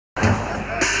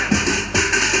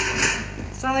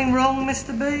Something wrong,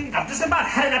 Mr. B? I've just about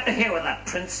had it up to here with that,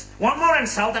 Prince. One more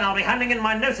insult and I'll be handing in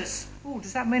my notice. Oh,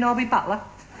 does that mean I'll be butler?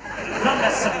 Not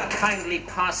unless some kindly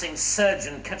passing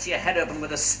surgeon cuts your head open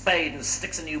with a spade and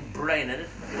sticks a new brain in it.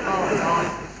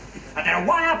 Oh, I don't know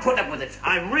why I put up with it.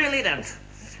 I really don't.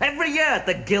 Every year at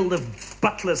the Guild of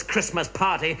Butlers Christmas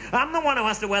party, I'm the one who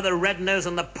has to wear the red nose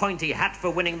and the pointy hat for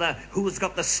winning the Who's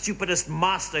Got the Stupidest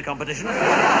Master competition.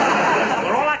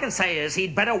 Well, all I can say is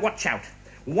he'd better watch out.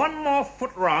 One more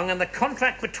foot wrong and the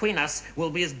contract between us will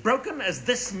be as broken as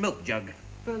this milk jug.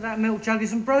 But that milk jug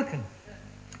isn't broken.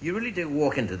 You really do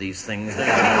walk into these things, don't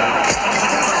you?